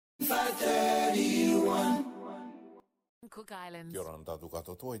531. Cook Islands. Kia ora tātou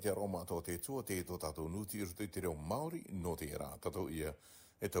kato toi te aroma tō te tua te tō tātou nuti rutu te reo Maori no te rā tātou ia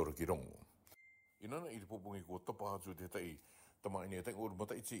e taura ki rongo. Inana i te popungi ko topa atu te tai tamaini e tengo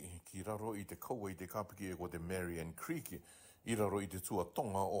urumata iti ki raro i te kaua i te kapiki e ko te Marian Creek i raro i te tua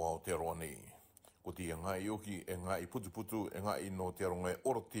tonga o Aotearoa nei. Ko te ngai oki e ngai putu e ngai no te aronga e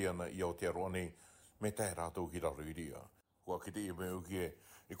orotiana i Aotearoa nei me tai rātou ki raro i ria. Kua ki te me uki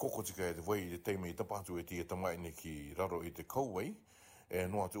e kokotika e te wai i te teime i tapatu e tia tamaini ki raro i te kauwei. E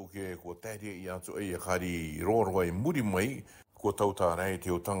noa te uke kua tēria i atu e kari roroa i muri mai. Kua tauta rei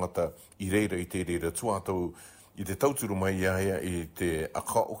te o tangata i reira i te reira tuatau i te tauturu mai iaia i te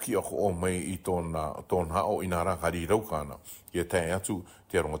aka oki ako o mai i tōna hao i nā rā kari raukana. Ia tēi atu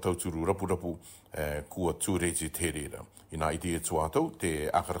te aronga tauturu rapu kua tūreiti te reira. I nā i te tuatau te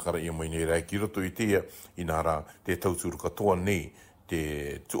akarakara i mai nei rei ki roto i tea i nā rā te tauturu katoa nei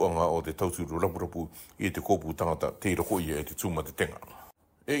te tuanga o te tauturu rapu i te kōpū tangata te roko ia e te tūma te tenga.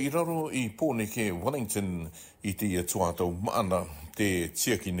 E i raro i pōne ke Wellington i te tuatau maana te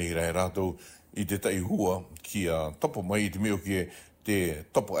tiaki nei rei rātou i te tai hua kia topo mai i te meo ki te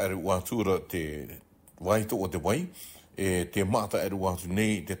topo aru wātura te waito o te wai e te mata aru wātu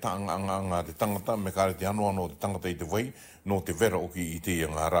nei te taanga te tangata me kāre te anoano te tangata i te wai no te vera oki i te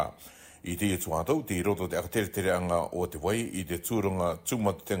ngā rā. I te tuatau te roto te akatere anga o te wai i te tūranga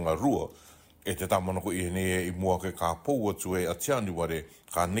tūmatatenga rua e te tamanako i hene i mua ke ka pou atu e atiani ware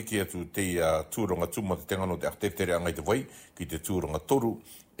ka neke atu te tūranga tūmatatenga no te akatere anga i te wai ki te tūranga toru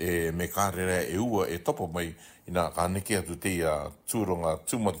e me kārere e ua e topo mai i nā ka neke atu te tūranga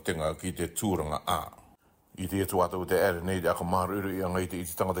tūmatatenga ki te tūranga a. I te tuatau te ere nei te aka maru i anga i te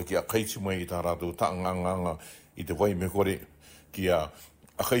tangata ki a kaiti mai i tā rātou taanganga i te wai me kore ki a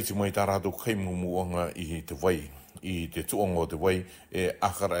kaiti mai tā rātou kaimumuanga i te wai i te tuongo te wai e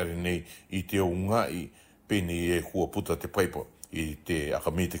akara ere nei i te o ngai pene e kua puta te paipa i te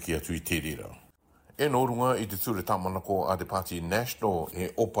aka mete ki atu i te rira. E nōrunga i te ture tamanako a te Party National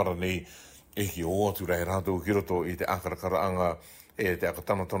e opara nei e ki o atu rei rātou ki roto i te akarakara anga e te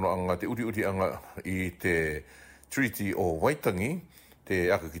akatanatono anga te uri anga i te Treaty o Waitangi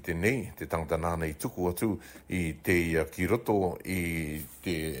te aka ki te nei, te tangata nāna i tuku atu i te ki roto i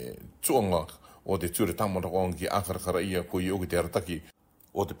te tuanga o te ture tamanako anga ki akarakara ia ko i oki te arataki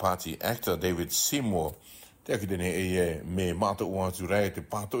o te Party Actor David Seymour. Te aki tene e me mata ua atu rei te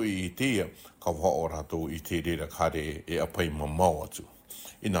pato i tea ka wha o rato i te reira kare e apai mamau atu.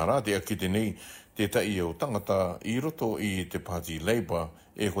 I nā rā te aki tene te tai o tangata i roto i te Party Labour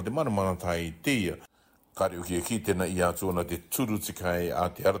e ko te maramana i tea kare uki e ki tena i atu na te turutikai a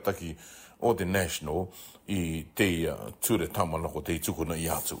te arataki o te National i te ture tamanako te tukuna i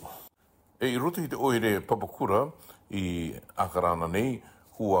atu. E i roto i te oire papakura i akarana nei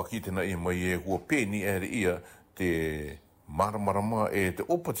hua ki tena i mai e hua pēni ere ia te maramarama e te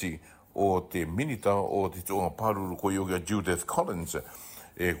opati o te minita o te toonga paruru ko ioga Judith Collins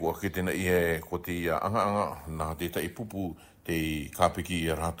e hua ki tena i e ko te anga nā te tai pupu te kāpiki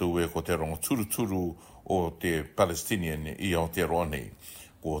i rātou e ko te ronga turuturu o te Palestinian i Aotearoa nei.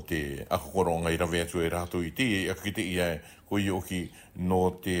 Ko te akakoronga i rawe atu e rātou i te e akite i e ko i oki no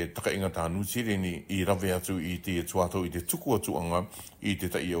te takainga tā nutireni i rawe atu i te tuatau i te tuku atuanga i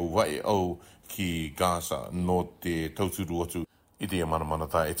te tai au wae au ki Gaza no te tauturu atu i te mana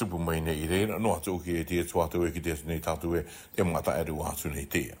tā e tupu mai nei i reira no atu ki e te tuatau e ki te nei tātou e te mata eru atu nei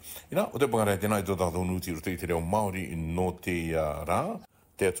te. Ina, o te pangare tēnā i tō tātou nuti rote i te reo Maori no te rā,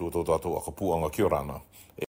 te atu o tō tātou akapuanga ki o rāna.